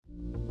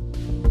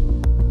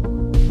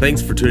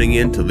Thanks for tuning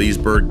in to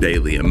Leesburg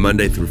Daily, a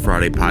Monday through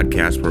Friday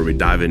podcast where we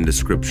dive into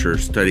Scripture,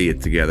 study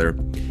it together,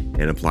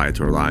 and apply it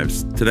to our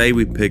lives. Today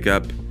we pick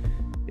up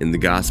in the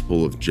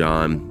Gospel of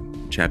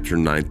John, chapter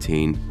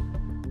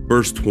 19,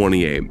 verse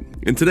 28.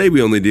 And today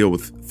we only deal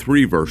with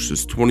 3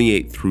 verses,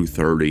 28 through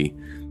 30.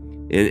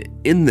 And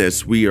in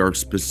this, we are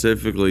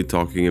specifically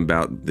talking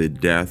about the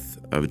death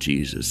of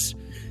Jesus.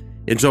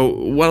 And so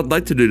what I'd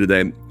like to do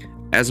today,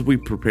 as we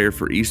prepare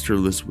for Easter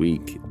this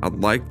week, I'd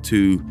like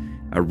to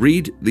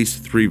read these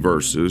 3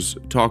 verses,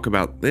 talk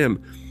about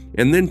them,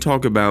 and then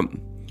talk about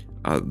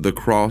the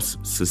cross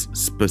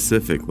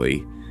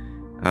specifically,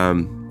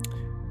 and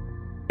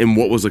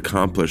what was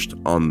accomplished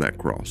on that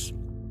cross.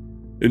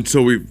 And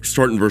so we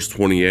start in verse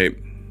 28,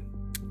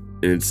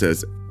 and it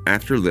says,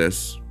 after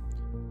this,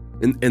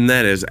 and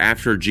that is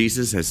after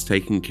Jesus has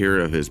taken care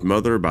of his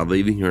mother by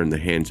leaving her in the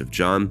hands of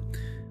John,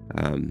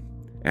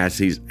 as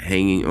he's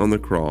hanging on the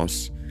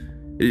cross,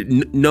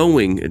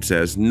 knowing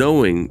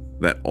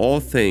that all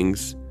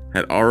things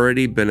had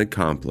already been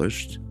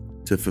accomplished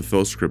to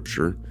fulfill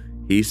Scripture,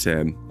 he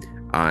said,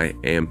 I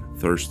am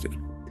thirsty.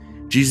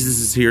 Jesus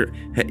is here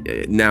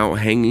now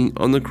hanging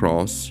on the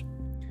cross,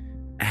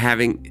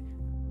 having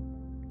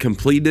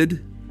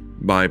completed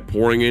by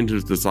pouring into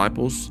his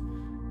disciples,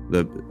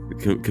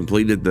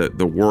 completed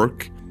the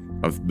work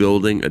of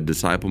building a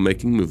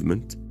disciple-making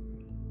movement,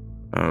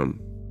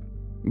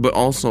 but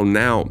also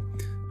now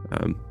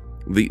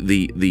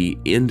the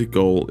end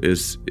goal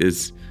is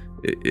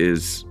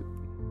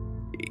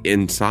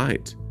in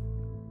sight.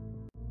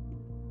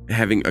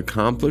 Having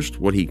accomplished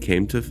what he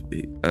came to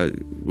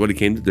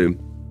do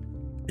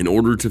in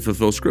order to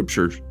fulfill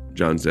Scripture,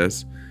 John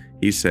says,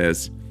 he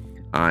says,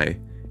 I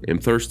am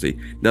thirsty.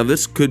 Now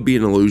this could be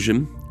an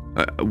allusion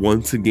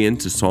once again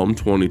to Psalm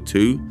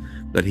 22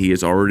 that he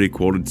has already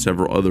quoted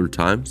several other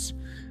times.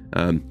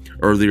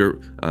 Earlier,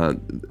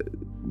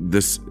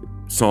 this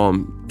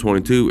Psalm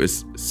 22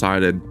 is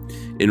cited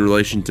in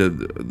relation to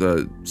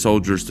the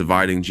soldiers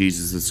dividing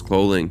Jesus'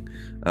 clothing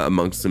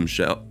amongst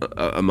themselves.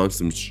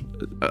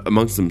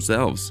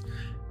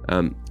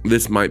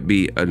 This might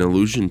be an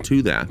allusion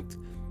to that.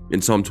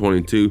 In Psalm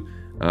 22,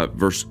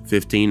 verse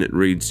 15, it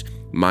reads,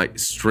 my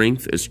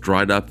strength is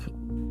dried up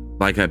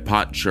like a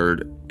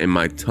potsherd, and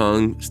my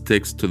tongue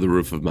sticks to the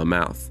roof of my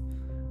mouth.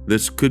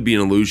 This could be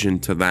an allusion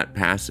to that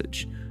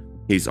passage.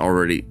 He's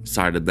already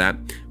cited that,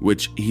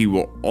 which he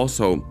will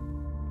also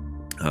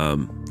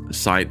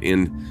cite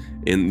in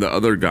the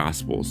other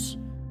Gospels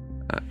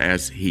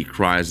as he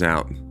cries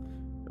out,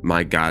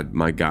 my God,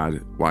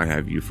 why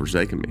have you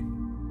forsaken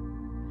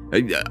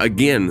me?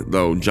 Again,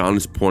 though, John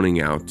is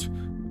pointing out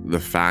the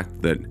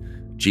fact that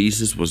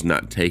Jesus was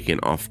not taken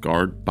off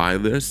guard by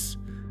this.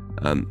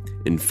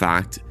 In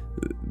fact,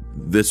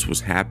 this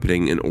was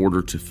happening in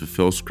order to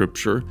fulfill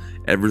Scripture.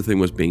 Everything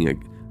was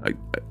being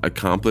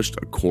accomplished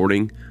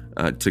according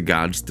to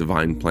God's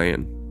divine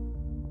plan.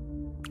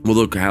 Well,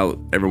 look how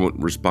everyone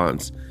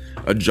responds.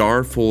 A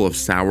jar full of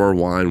sour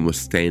wine was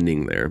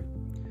standing there.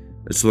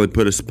 So they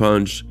put a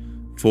sponge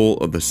full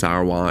of the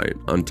sour wine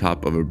on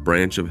top of a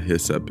branch of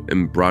hyssop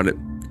and brought it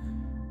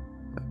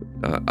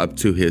up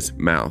to his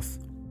mouth.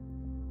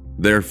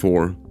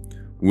 Therefore,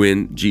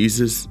 when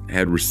Jesus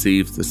had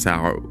received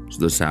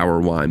the sour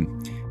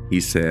wine,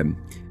 he said,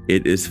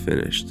 it is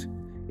finished.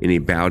 And he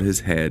bowed his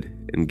head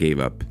and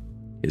gave up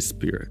his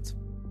spirit.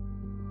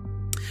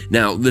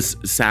 Now, this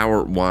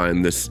sour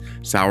wine that's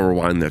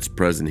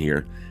present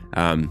here,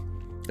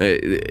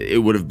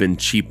 it would have been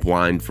cheap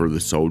wine for the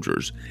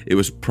soldiers. It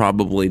was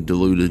probably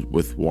diluted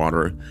with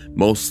water.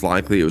 Most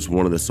likely, it was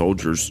one of the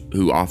soldiers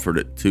who offered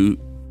it to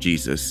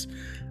Jesus.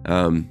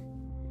 And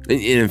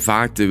in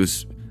fact,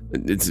 it's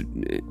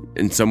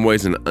in some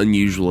ways an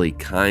unusually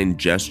kind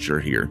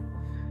gesture here,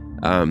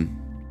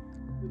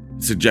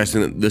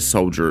 suggesting that this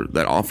soldier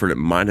that offered it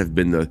might have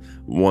been the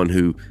one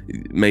who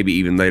maybe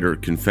even later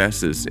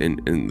confesses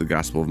in the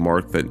Gospel of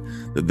Mark that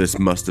this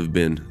must have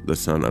been the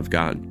Son of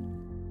God.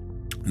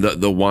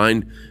 The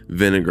wine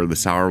vinegar, the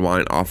sour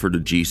wine offered to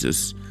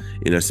Jesus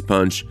in a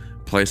sponge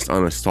placed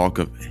on a stalk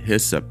of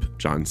hyssop,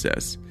 John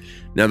says.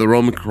 Now, the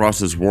Roman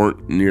crosses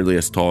weren't nearly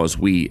as tall as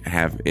we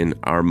have in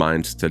our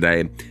minds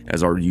today,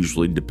 as are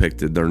usually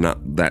depicted. They're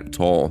not that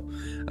tall.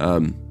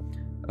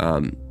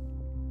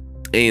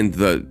 And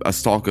a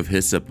stalk of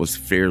hyssop was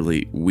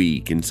fairly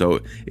weak, and so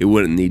it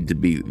wouldn't need to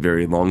be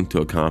very long to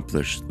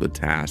accomplish the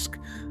task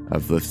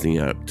of lifting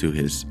it up to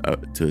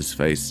his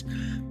face.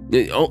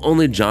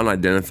 Only John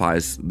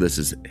identifies this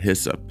as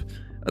hyssop.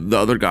 The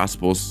other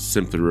Gospels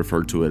simply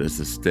refer to it as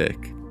a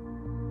stick.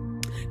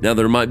 Now,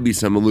 there might be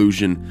some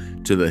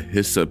allusion to the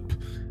hyssop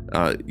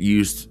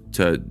used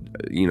to,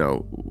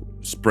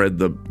 spread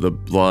the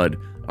blood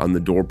on the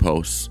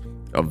doorposts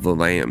of the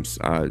lambs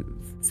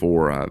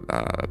for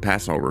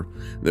Passover.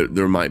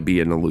 There might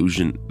be an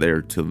allusion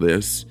there to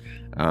this,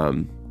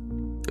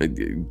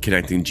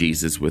 connecting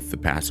Jesus with the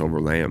Passover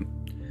lamb.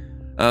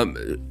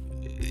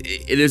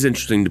 It is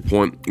interesting to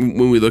point,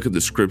 when we look at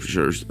the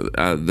Scriptures,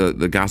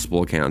 the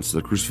Gospel accounts,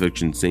 the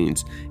crucifixion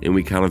scenes, and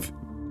we kind of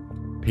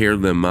pair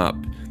them up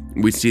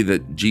we see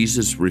that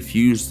Jesus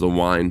refused the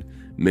wine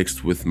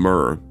mixed with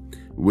myrrh,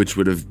 which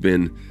would have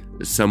been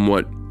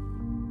somewhat,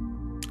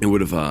 it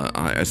would have,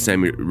 as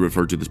Sammy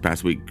referred to this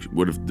past week,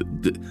 would have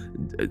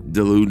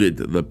diluted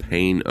the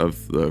pain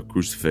of the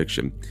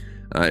crucifixion.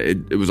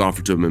 It was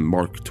offered to him in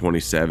Mark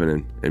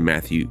 27 and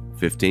Matthew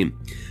 15.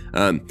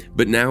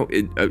 But now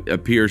it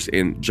appears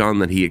in John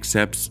that he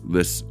accepts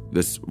this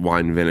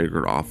wine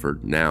vinegar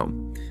offered now.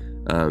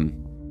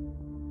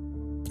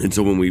 And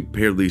so when we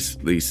pair these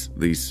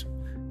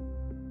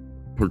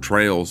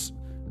portrayals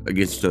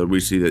against each other, we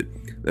see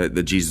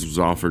that Jesus was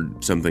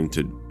offered something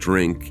to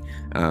drink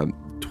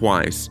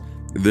twice.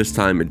 This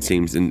time it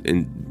seems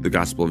in the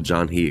Gospel of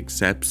John, he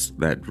accepts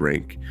that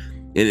drink.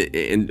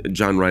 And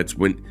John writes,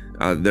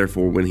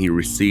 therefore, when he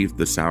received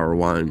the sour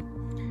wine,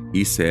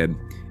 he said,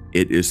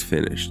 "It is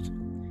finished."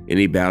 And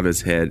he bowed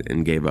his head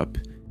and gave up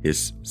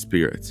his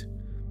spirit.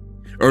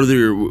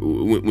 Earlier,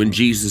 when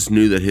Jesus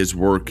knew that his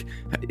work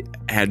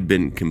had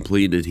been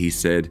completed, he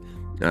said,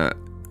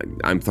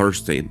 "I'm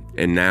thirsty."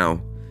 And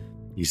now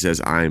he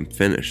says, "I am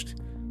finished."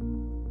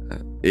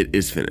 It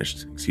is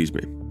finished, excuse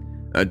me.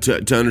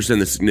 To understand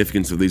the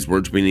significance of these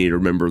words, we need to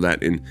remember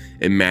that in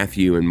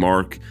Matthew and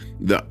Mark,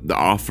 the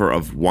offer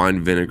of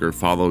wine vinegar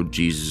followed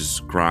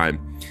Jesus' cry,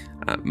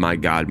 my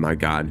God,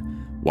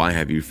 why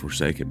have you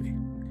forsaken me?"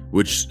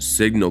 Which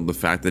signaled the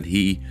fact that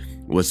he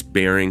was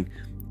bearing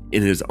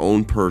in his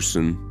own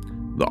person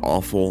the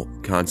awful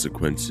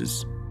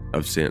consequences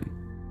of sin.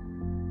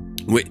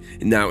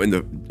 Now,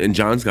 in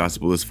John's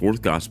gospel, this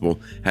fourth gospel,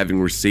 having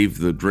received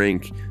the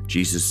drink,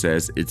 Jesus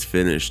says, "It's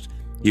finished."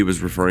 He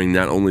was referring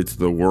not only to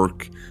the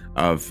work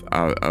of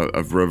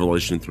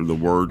revelation through the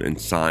word and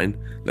sign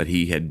that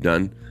he had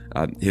done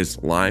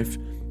his life,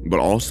 but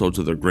also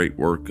to the great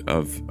work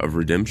of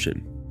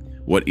redemption,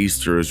 what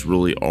Easter is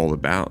really all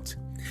about.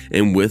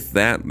 And with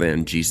that,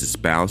 then, Jesus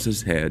bows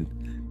his head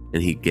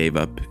and he gave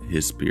up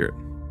his spirit.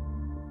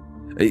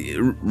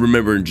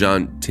 Remember in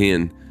John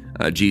 10,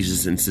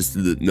 Jesus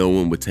insisted that no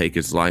one would take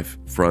his life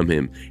from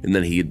him, and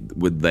then he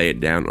would lay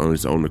it down on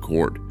his own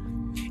accord.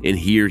 And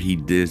here he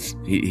did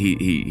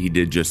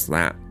just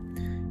that.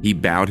 He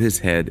bowed his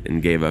head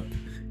and gave up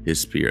his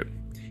spirit.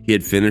 He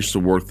had finished the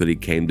work that he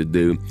came to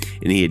do,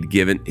 and he had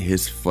given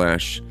his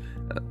flesh,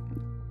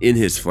 in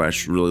his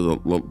flesh, really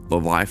the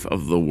life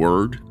of the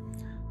Word,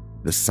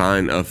 the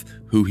sign of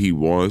who he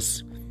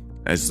was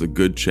as the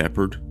Good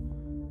Shepherd.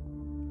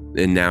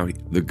 And now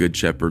the Good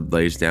Shepherd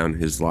lays down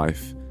his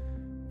life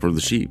for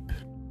the sheep.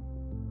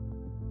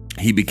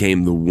 He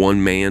became the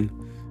one man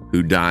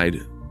who died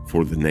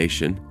for the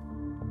nation,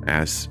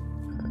 as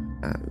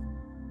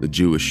the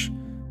Jewish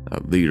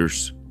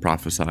leaders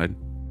prophesied.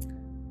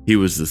 He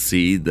was the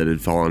seed that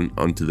had fallen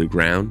onto the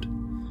ground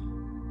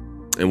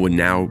and would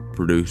now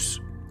produce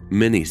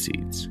many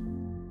seeds.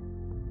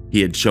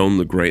 He had shown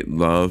the great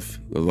love,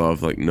 the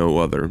love like no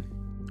other,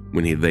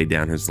 when he laid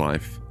down his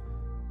life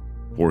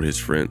for his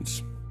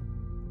friends.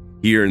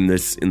 Here in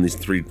these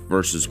three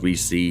verses, we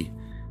see,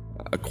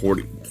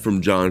 according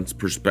from John's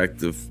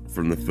perspective,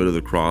 from the foot of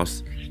the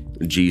cross,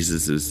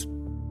 Jesus's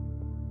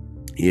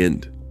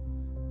end.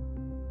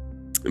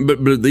 But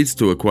it leads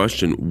to a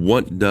question: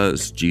 what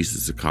does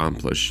Jesus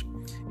accomplish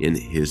in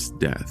his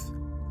death?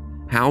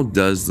 How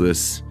does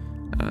this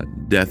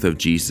death of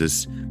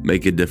Jesus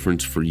make a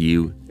difference for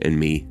you and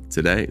me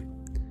today?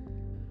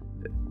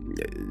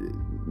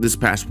 This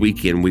past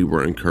weekend, we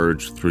were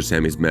encouraged through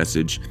Sammy's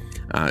message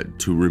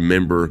to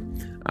remember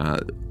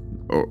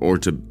or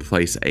to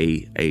place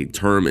a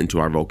term into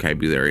our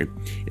vocabulary,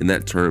 and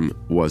that term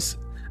was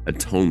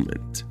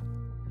atonement.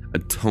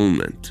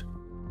 Atonement.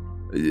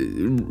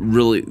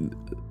 Really,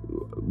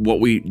 what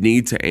we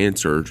need to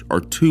answer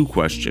are two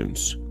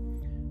questions.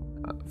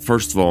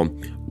 First of all,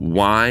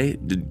 why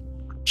did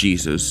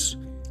Jesus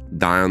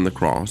die on the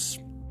cross?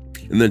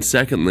 And then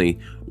secondly,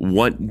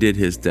 what did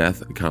his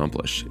death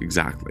accomplish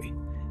exactly?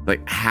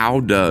 Like, how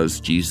does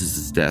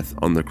Jesus' death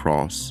on the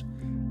cross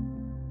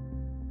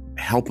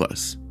help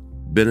us,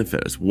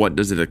 benefit us? What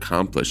does it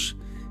accomplish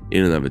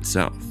in and of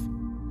itself?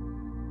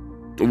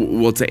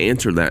 Well, to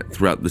answer that,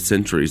 throughout the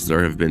centuries,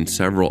 there have been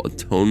several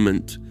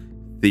atonement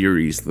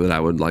theories that I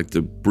would like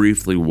to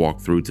briefly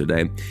walk through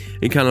today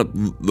and kind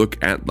of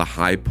look at the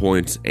high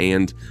points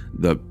and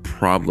the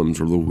problems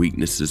or the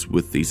weaknesses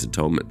with these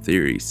atonement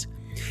theories.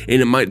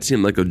 And it might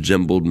seem like a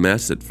jumbled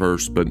mess at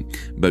first, but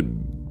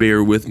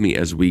bear with me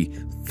as we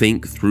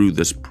think through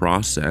this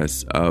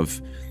process of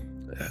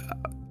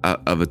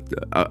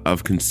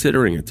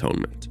considering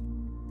atonement.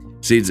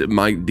 See, it's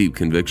my deep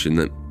conviction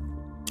that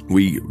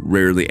we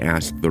rarely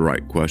ask the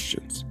right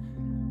questions.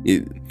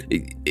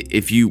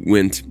 If you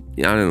went,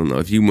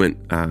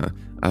 on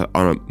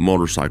a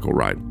motorcycle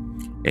ride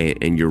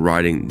and you're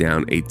riding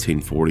down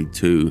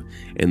 1842,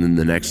 and then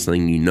the next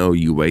thing you know,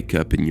 you wake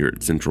up and you're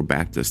at Central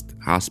Baptist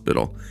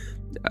Hospital,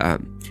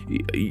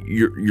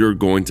 you're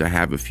going to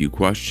have a few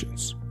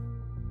questions.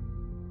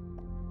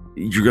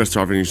 You're going to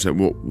start and you say,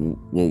 well,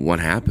 what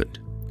happened?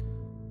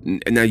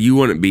 And now you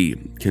wouldn't be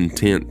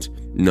content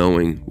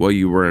knowing, well,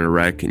 you were in a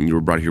wreck and you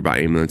were brought here by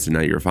ambulance and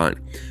now you're fine.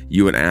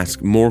 You would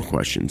ask more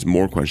questions.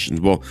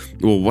 Well,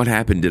 what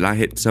happened? Did I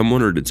hit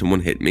someone, or did someone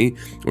hit me,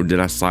 or did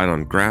I slide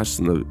on grass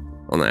on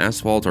the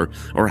asphalt,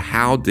 or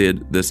how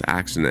did this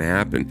accident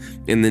happen?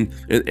 And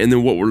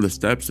then what were the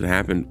steps that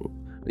happened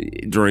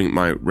during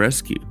my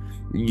rescue?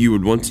 You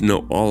would want to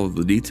know all of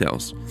the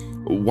details.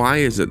 Why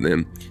is it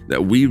then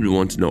that we would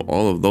want to know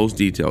all of those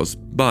details,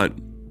 but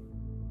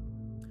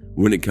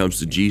when it comes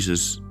to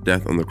Jesus'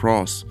 death on the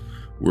cross,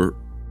 we're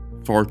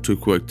far too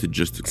quick to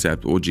just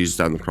accept, well, Jesus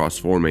died on the cross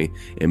for me,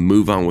 and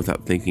move on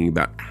without thinking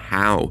about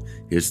how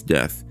his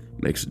death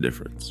makes a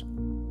difference?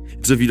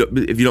 So if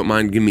you don't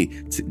mind, give me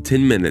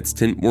 10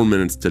 more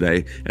minutes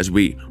today as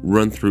we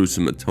run through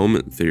some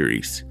atonement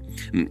theories.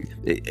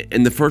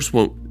 And the first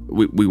one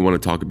we want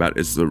to talk about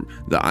is the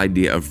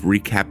idea of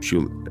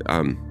recapitulation.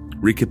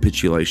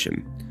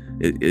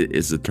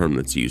 Is the term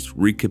that's used,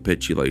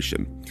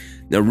 recapitulation.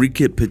 Now,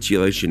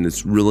 recapitulation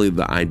is really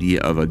the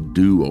idea of a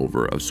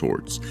do-over of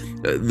sorts.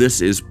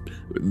 This is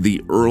the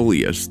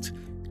earliest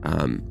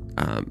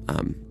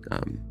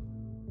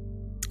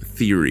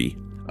theory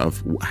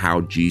of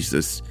how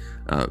Jesus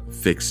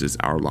fixes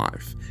our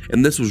life.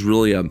 And this was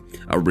really a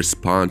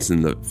response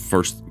in the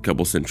first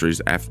couple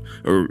centuries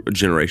or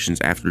generations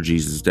after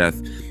Jesus'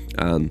 death.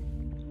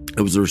 It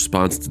was a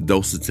response to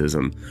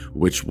Docetism,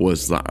 which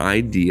was the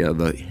idea,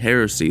 the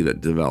heresy that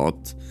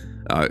developed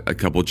a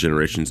couple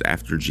generations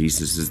after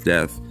Jesus'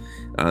 death,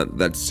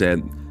 that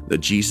said that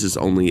Jesus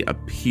only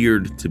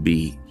appeared to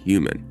be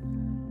human.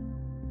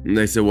 And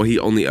they said, well, he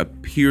only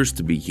appears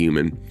to be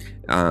human,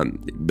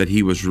 but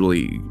he was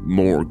really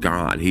more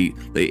God.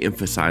 They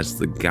emphasized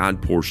the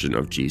God portion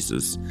of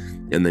Jesus,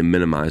 and they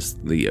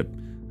minimized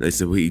they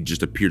said, well, he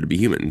just appeared to be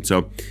human. And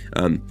so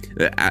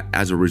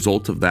as a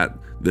result of that,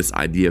 this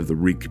idea of the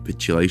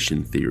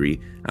recapitulation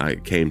theory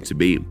came to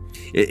be.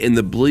 And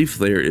the belief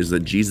there is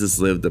that Jesus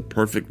lived a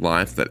perfect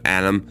life that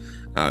Adam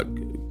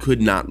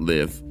could not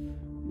live.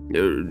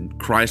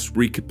 Christ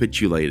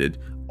recapitulated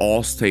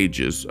all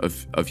stages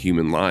of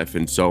human life.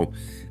 And so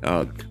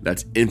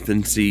that's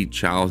infancy,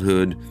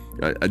 childhood,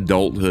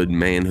 adulthood,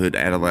 manhood,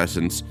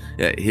 adolescence.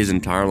 His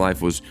entire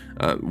life was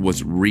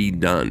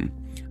redone.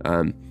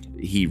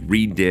 He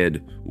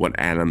redid what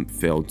Adam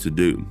failed to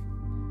do.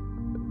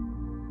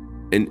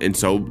 And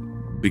so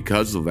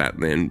because of that,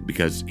 then,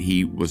 because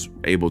he was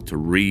able to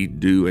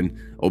redo and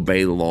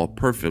obey the law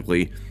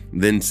perfectly,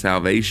 then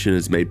salvation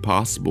is made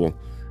possible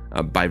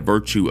by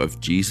virtue of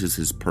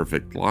Jesus's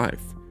perfect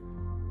life.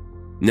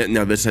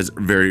 Now, this has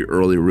very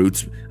early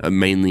roots,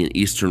 mainly in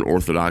Eastern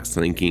Orthodox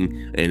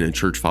thinking and in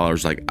church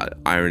followers like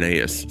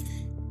Irenaeus.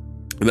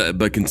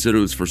 But consider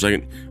this for a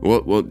second.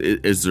 Well,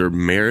 is there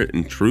merit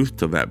and truth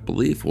to that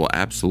belief? Well,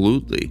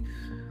 absolutely.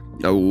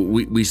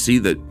 We see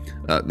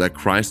that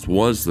Christ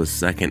was the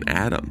second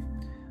Adam.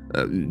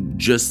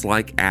 Just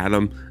like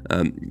Adam,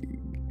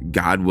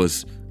 God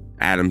was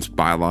Adam's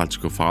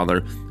biological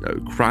father.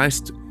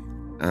 Christ's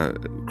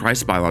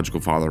biological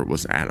father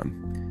was Adam.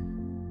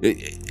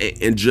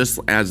 And just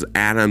as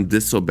Adam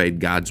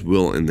disobeyed God's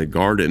will in the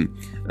garden,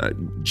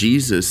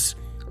 Jesus,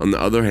 on the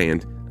other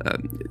hand,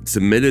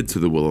 submitted to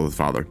the will of the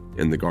Father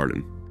in the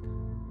garden.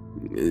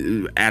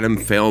 Adam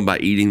failed by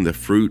eating the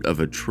fruit of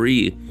a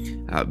tree,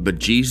 but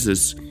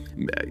Jesus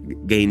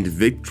gained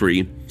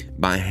victory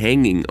by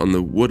hanging on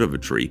the wood of a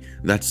tree.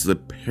 That's the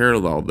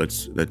parallel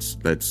that's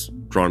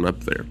drawn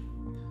up there.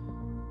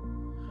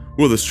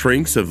 Well, the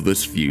strengths of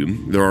this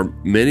view, there are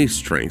many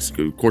strengths.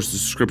 Of course, the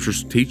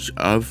scriptures teach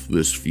of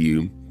this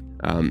view,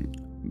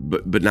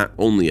 but not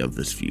only of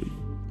this view.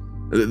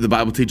 The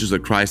Bible teaches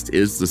that Christ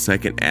is the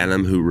second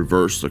Adam who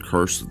reversed the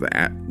curse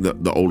that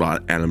the old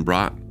Adam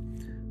brought.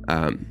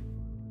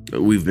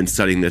 We've been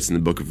studying this in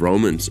the book of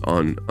Romans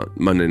on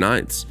Monday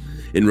nights.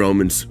 In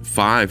Romans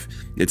 5,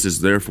 it says,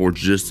 therefore,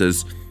 just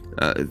as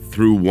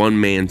through one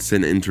man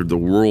sin entered the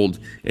world,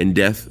 and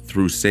death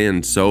through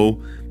sin,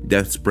 so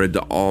death spread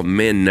to all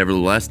men.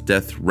 Nevertheless,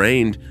 death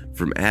reigned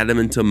from Adam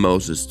until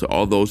Moses, to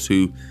all those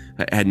who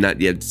had not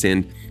yet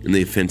sinned in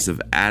the offense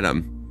of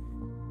Adam,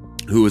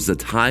 who was the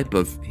type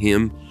of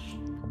him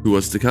who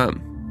was to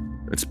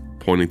come. That's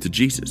pointing to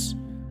Jesus.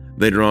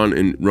 Later on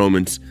in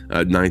Romans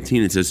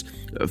 19, it says,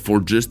 for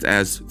just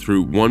as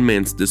through one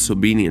man's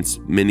disobedience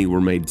many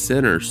were made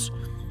sinners,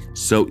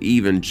 so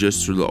even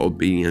just through the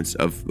obedience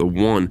of the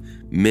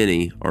one,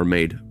 many are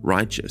made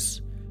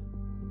righteous.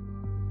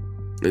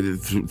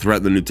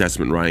 Throughout the New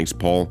Testament writings,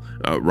 Paul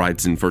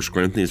writes in 1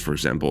 Corinthians, for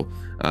example,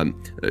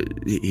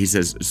 he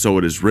says, so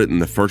it is written,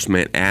 the first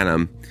man,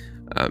 Adam,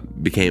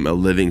 became a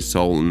living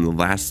soul, and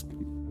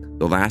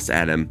the last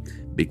Adam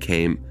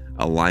became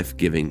a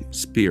life-giving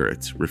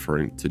spirit,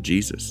 referring to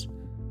Jesus.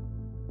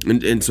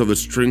 And so the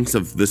strengths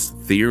of this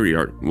theory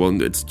are, well,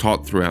 it's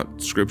taught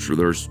throughout Scripture.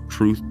 There's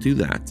truth to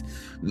that.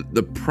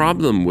 The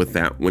problem with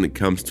that when it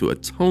comes to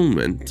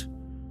atonement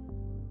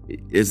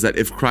is that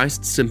if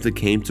Christ simply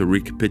came to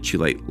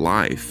recapitulate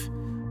life,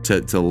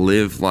 to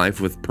live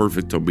life with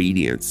perfect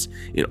obedience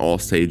in all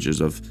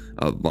stages of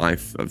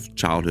life, of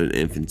childhood,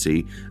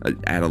 infancy,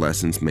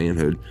 adolescence,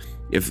 manhood,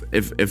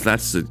 If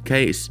that's the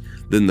case,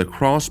 then the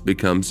cross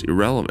becomes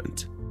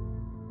irrelevant.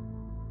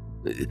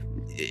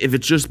 If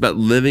it's just about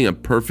living a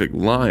perfect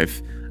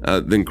life,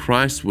 then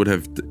Christ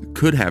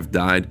could have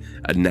died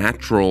a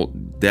natural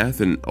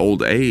death in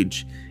old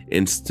age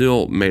and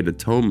still made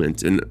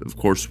atonement. And of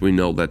course, we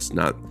know that's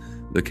not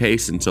the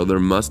case. And so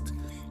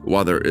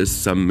while there is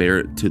some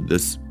merit to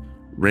this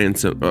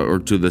ransom or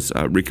to this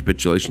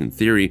recapitulation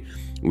theory,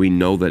 we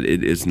know that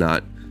it is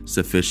not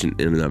sufficient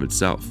in and of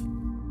itself.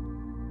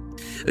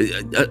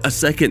 A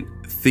second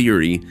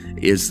theory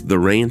is the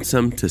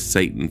ransom to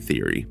Satan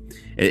theory.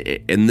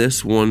 And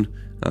this one,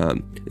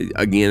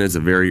 again, is a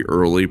very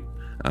early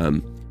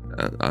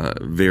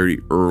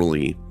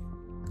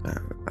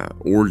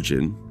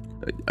origin.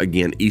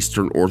 Again,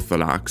 Eastern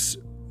Orthodox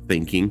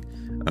thinking.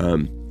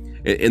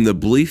 And the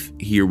belief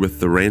here with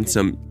the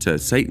ransom to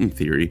Satan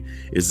theory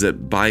is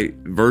that by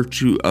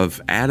virtue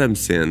of Adam's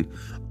sin,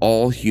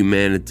 all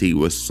humanity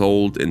was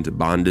sold into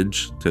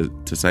bondage to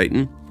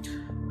Satan,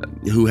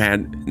 who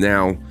had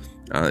now,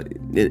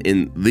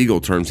 in legal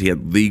terms, he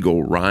had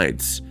legal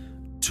rights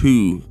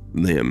to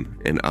them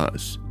and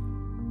us.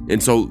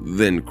 And so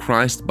then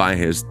Christ, by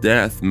his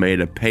death,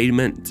 made a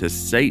payment to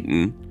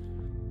Satan,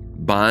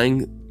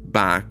 buying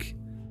back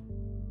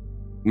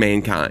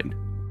mankind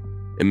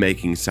and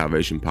making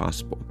salvation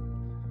possible.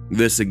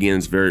 This again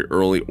is very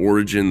early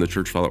Origen, the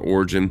church father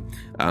Origen,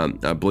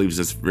 believes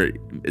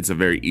it's a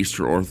very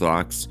Eastern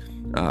Orthodox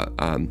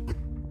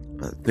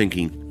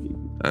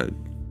thinking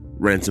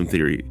ransom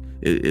theory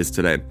is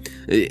today.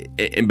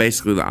 And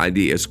basically the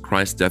idea is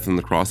Christ's death on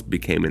the cross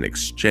became an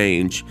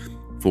exchange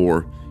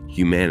for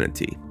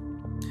humanity.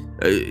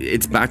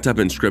 It's backed up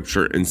in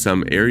scripture in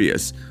some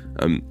areas.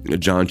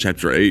 John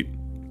chapter 8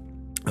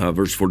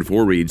 verse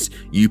 44 reads,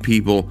 "You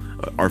people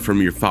are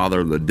from your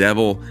father the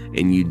devil,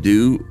 and you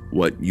do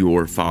what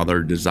your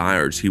father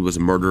desires. He was a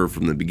murderer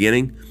from the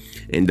beginning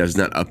and does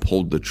not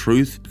uphold the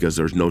truth because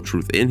there's no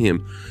truth in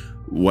him.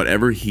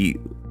 Whatever he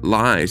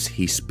lies,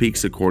 he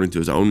speaks according to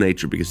his own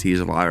nature because he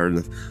is a liar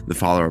and the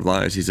father of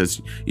lies." He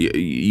says,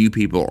 you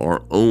people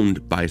are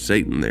owned by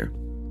Satan there.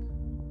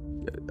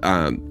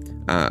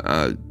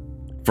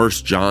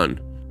 1 John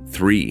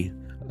 3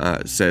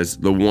 says,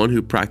 "The one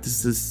who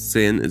practices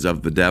sin is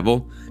of the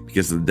devil,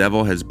 because the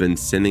devil has been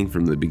sinning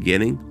from the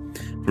beginning.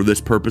 For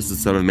this purpose the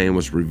Son of Man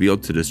was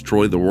revealed to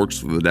destroy the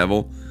works of the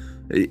devil.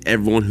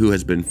 Everyone who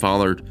has been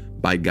fathered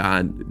by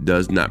God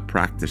does not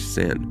practice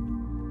sin."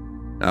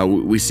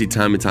 We see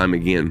time and time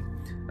again,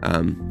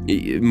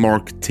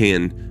 Mark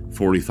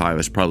 10:45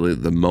 is probably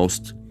the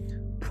most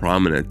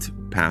prominent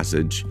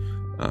passage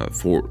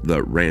for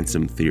the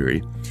ransom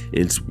theory.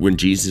 It's when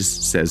Jesus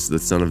says the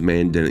Son of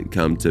Man didn't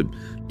come to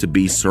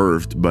be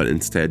served, but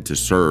instead to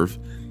serve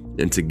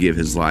and to give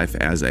his life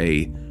as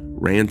a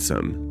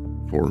ransom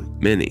for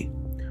many.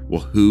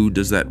 Well, who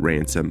does that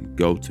ransom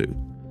go to?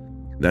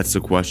 That's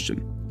the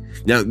question.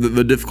 Now,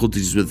 the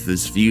difficulties with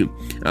this view,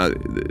 I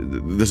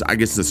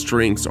guess the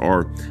strengths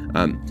are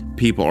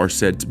people are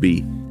said to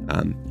be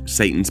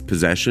Satan's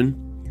possession,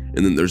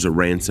 and then there's a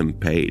ransom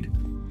paid.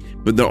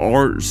 But there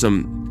are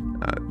some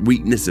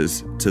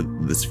weaknesses to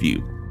this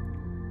view.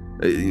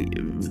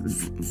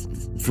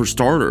 For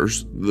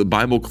starters, the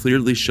Bible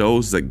clearly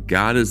shows that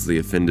God is the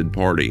offended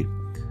party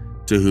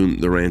to whom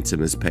the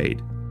ransom is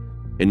paid,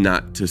 and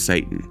not to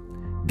Satan.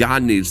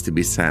 God needs to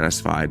be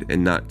satisfied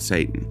and not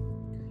Satan.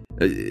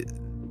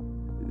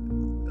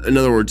 In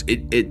other words,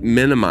 it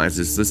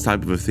minimizes, this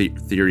type of a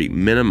theory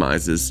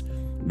minimizes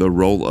the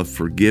role of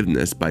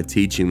forgiveness by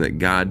teaching that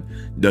God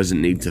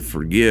doesn't need to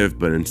forgive,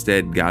 but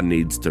instead God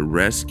needs to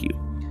rescue.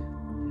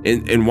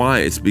 And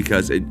why? It's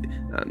because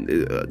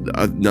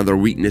another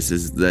weakness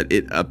is that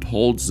it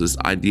upholds this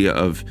idea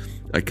of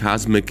a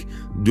cosmic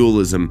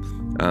dualism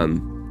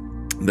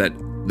that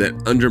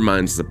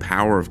undermines the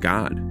power of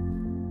God.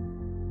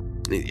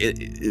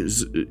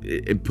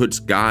 It puts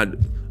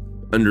God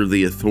under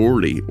the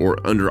authority or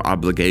under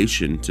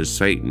obligation to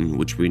Satan,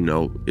 which we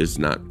know is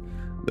not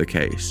the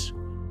case.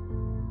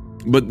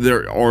 But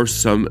there are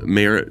some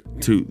merit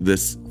to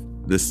this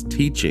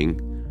teaching,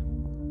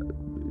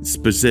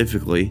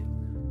 specifically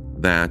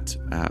that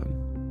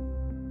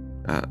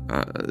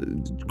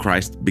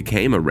Christ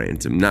became a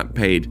ransom, not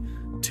paid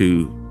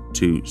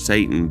to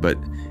Satan, but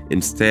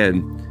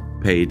instead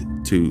paid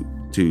to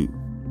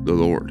the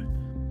Lord.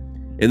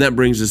 And that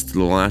brings us to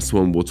the last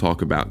one we'll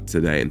talk about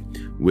today,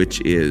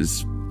 which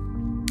is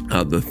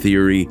the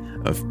theory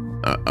of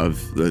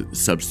the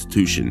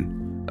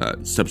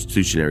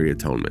substitutionary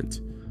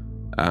atonement,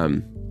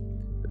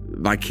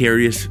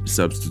 vicarious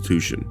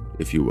substitution,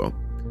 if you will.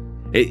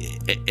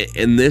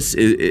 And this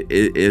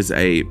is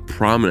a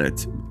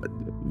prominent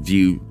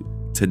view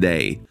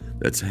today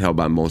that's held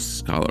by most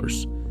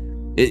scholars.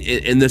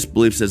 And this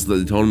belief says that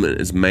the atonement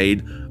is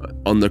made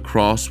on the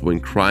cross when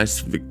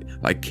Christ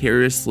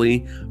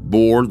vicariously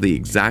bore the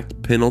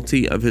exact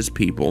penalty of his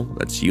people,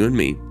 that's you and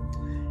me,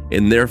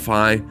 and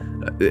thereby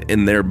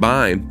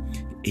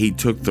he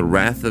took the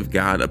wrath of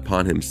God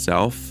upon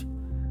himself,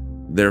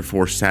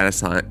 therefore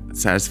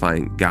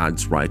satisfying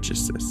God's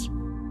righteousness.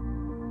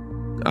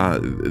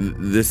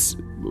 This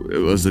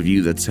was a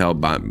view that's held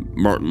by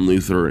Martin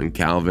Luther and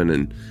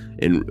Calvin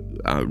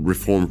and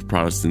Reformed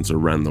Protestants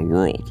around the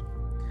world.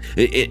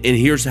 And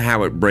here's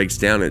how it breaks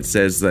down. It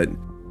says that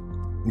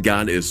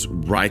God is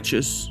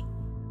righteous,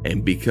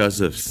 and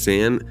because of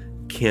sin,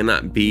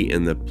 cannot be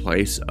in the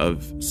place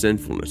of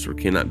sinfulness, or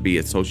cannot be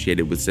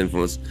associated with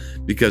sinfulness,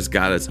 because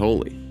God is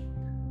holy.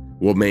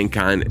 Well,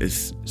 mankind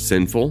is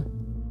sinful,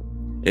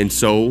 and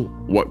so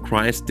what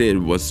Christ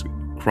did was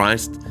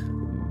Christ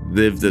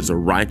lived as a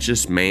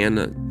righteous man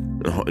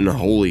and a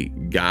holy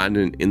God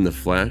in the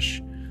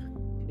flesh,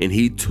 and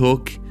he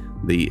took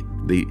the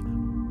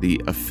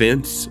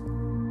offense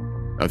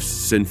of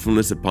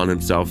sinfulness upon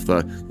himself,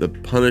 the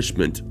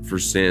punishment for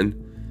sin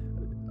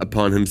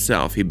upon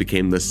himself. He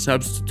became the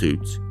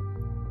substitute.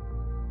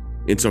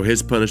 And so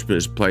his punishment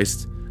is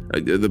placed,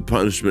 the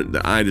punishment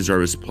that I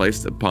deserve is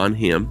placed upon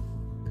him.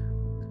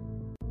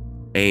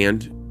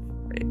 And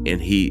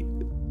he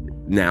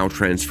now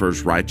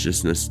transfers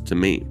righteousness to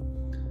me.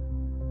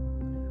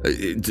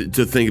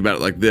 To think about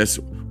it like this,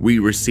 we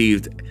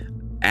received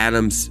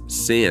Adam's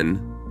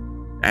sin.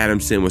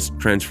 Adam's sin was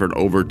transferred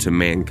over to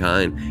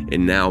mankind,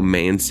 and now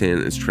man's sin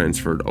is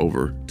transferred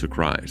over to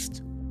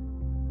Christ.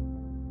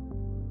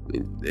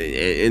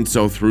 And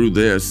so through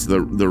this, the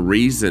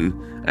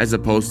reason, as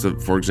opposed to,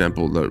 for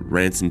example, the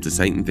ransom to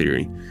Satan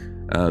theory,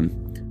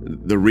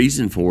 the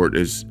reason for it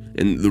is,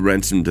 in the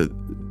ransom to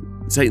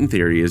Satan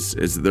theory is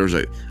that there's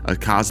a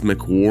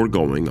cosmic war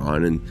going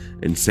on,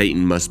 and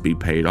Satan must be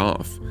paid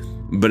off.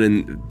 But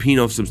in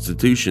penal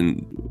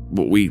substitution,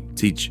 what we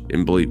teach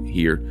and believe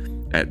here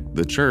at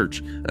the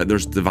church,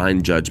 there's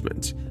divine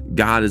judgment.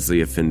 God is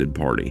the offended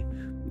party,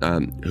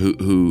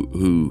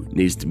 who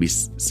needs to be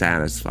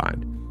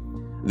satisfied.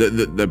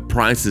 The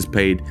price is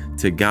paid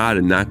to God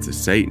and not to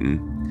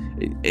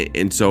Satan.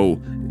 And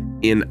so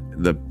in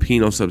the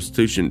penal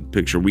substitution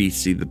picture, we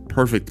see the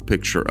perfect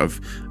picture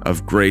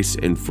of grace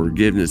and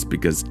forgiveness,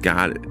 because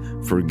God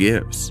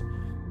forgives.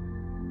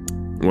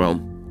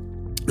 Well,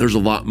 there's a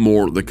lot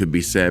more that could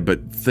be said,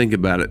 but think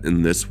about it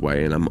in this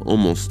way, and I'm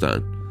almost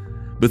done.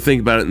 But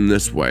think about it in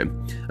this way.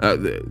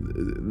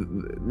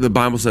 The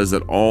Bible says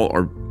that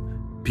all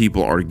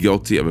people are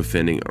guilty of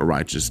offending a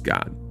righteous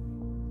God.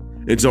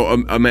 And so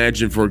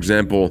imagine, for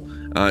example,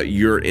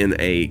 you're in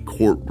a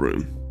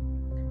courtroom,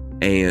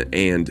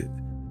 and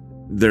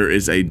there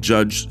is a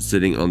judge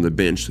sitting on the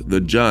bench.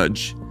 The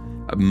judge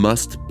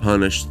must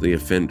punish the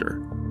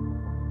offender.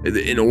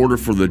 In order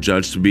for the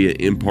judge to be an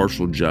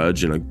impartial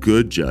judge and a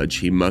good judge,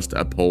 he must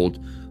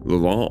uphold the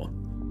law.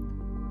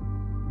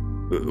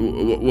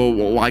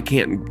 Well, why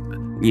can't,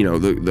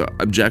 the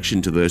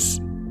objection to this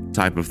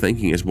type of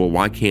thinking is, well,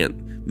 why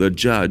can't the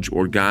judge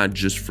or God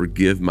just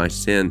forgive my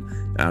sin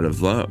out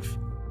of love?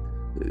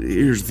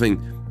 Here's the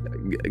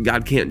thing.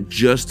 God can't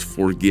just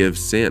forgive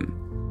sin.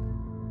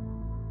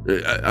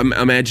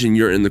 Imagine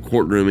you're in the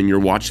courtroom and you're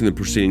watching the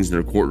proceedings in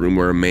a courtroom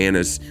where a man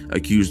is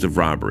accused of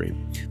robbery.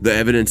 The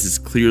evidence is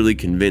clearly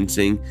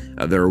convincing.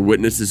 There are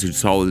witnesses who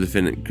saw the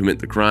defendant commit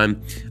the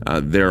crime.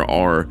 There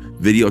are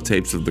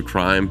videotapes of the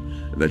crime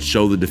that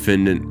show the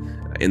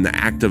defendant in the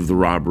act of the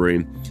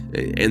robbery.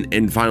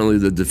 And finally,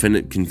 the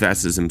defendant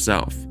confesses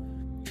himself.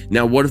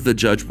 Now, what if the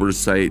judge were to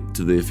say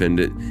to the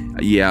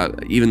defendant, yeah,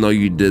 even though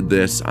you did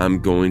this, I'm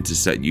going to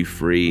set you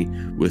free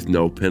with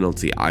no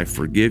penalty. I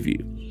forgive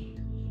you.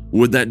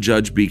 Would that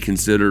judge be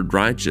considered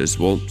righteous?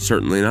 Well,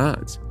 certainly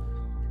not.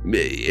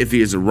 If he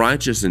is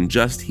righteous and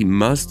just, he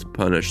must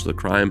punish the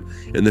crime,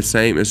 and the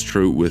same is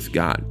true with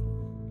God.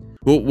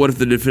 Well, what if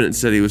the defendant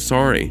said he was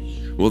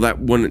sorry? Well, that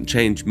wouldn't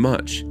change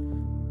much.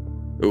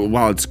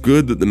 While it's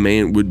good that the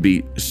man would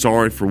be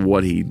sorry for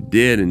what he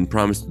did and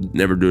promise to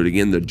never do it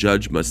again, the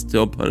judge must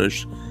still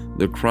punish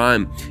the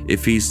crime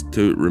if he's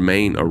to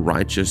remain a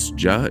righteous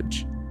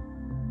judge.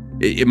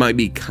 It might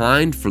be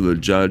kind for the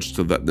judge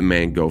to let the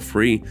man go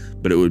free,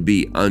 but it would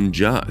be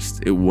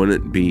unjust. It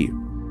wouldn't be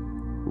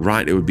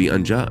right. It would be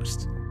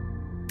unjust.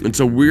 And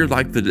so we're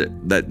like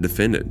that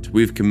defendant.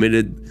 We've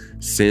committed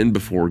sin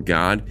before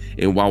God,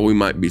 and while we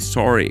might be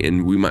sorry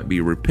and we might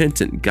be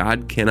repentant,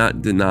 God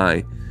cannot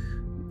deny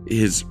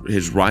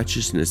his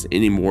righteousness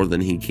any more than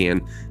he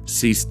can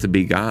cease to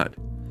be God.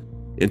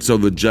 And so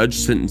the judge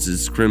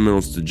sentences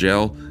criminals to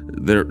jail.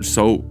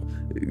 So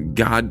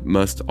God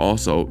must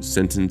also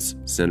sentence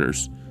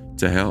sinners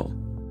to hell.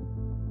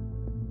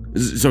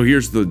 So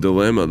here's the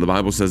dilemma. The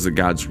Bible says that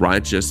God's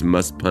righteous and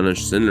must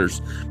punish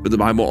sinners, but the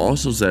Bible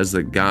also says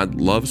that God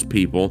loves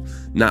people,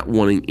 not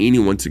wanting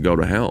anyone to go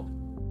to hell.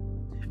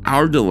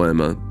 Our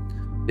dilemma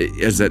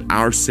is that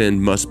our sin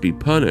must be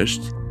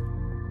punished,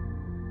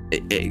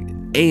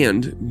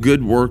 and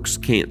good works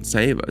can't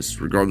save us.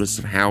 Regardless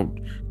of how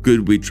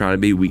good we try to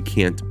be, we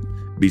can't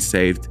be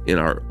saved in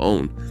our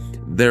own.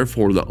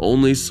 Therefore, the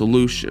only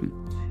solution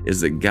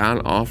is that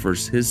God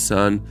offers his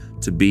Son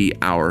to be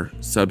our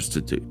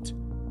substitute.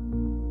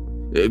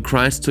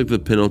 Christ took the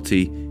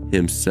penalty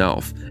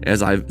himself.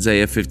 As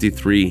Isaiah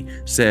 53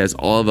 says,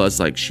 all of us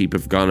like sheep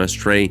have gone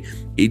astray.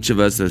 Each of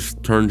us has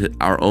turned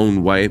our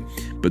own way,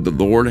 but the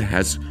Lord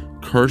has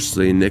cursed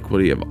the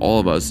iniquity of all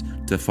of us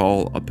to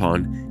fall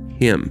upon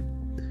him.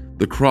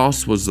 The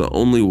cross was the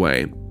only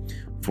way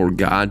for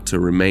God to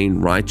remain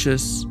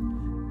righteous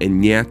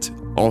and yet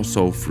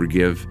also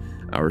forgive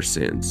our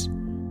sins.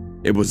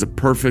 It was a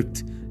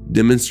perfect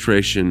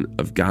demonstration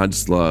of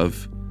God's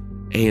love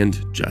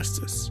and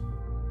justice.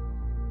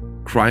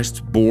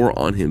 Christ bore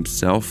on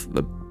himself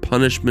the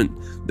punishment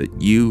that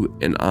you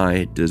and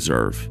I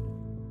deserve.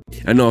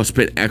 I know I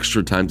spent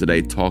extra time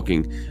today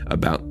talking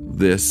about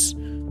this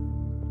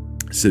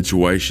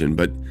situation,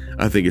 but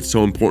I think it's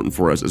so important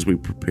for us as we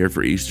prepare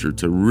for Easter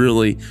to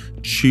really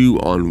chew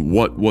on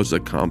what was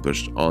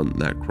accomplished on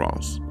that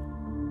cross.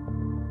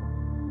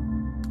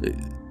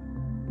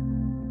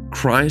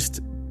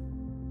 Christ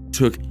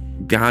took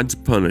God's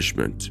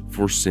punishment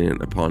for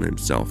sin upon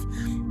himself.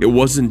 It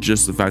wasn't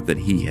just the fact that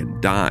he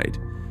had died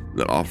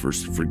that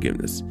offers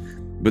forgiveness,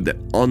 but that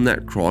on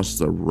that cross,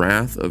 the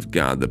wrath of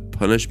God, the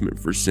punishment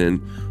for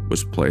sin,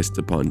 was placed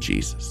upon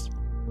Jesus.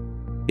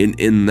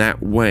 In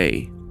that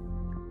way,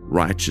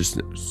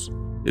 righteousness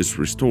is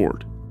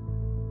restored.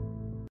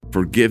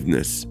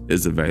 Forgiveness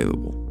is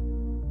available.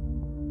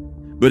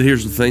 But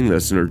here's the thing,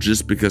 listener,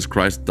 just because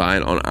Christ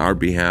died on our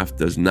behalf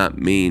does not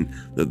mean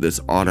that this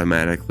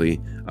automatically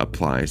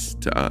applies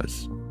to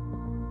us.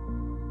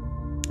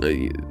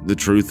 The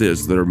truth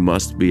is there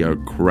must be a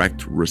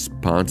correct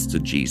response to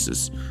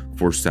Jesus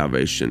for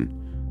salvation,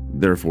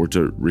 therefore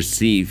to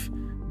receive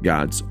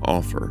God's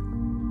offer.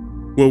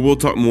 Well, we'll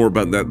talk more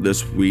about that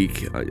this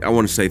week. I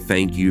want to say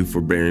thank you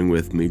for bearing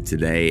with me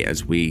today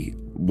as we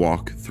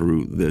walk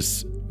through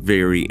this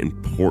very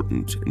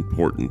important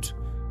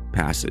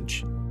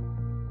passage.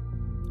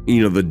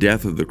 You know, the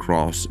death of the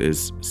cross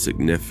is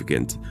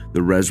significant.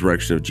 The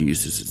resurrection of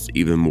Jesus is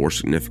even more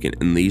significant.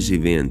 And these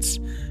events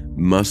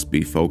must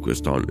be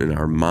focused on in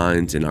our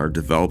minds, in our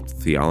developed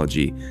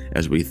theology,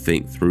 as we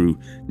think through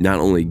not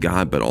only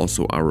God, but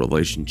also our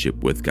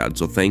relationship with God.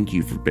 So thank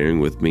you for bearing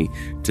with me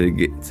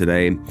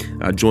today.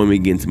 Join me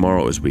again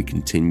tomorrow as we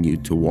continue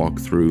to walk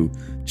through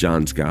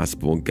John's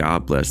Gospel.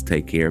 God bless,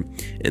 take care,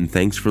 and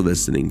thanks for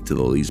listening to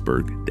the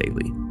Leesburg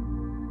Daily.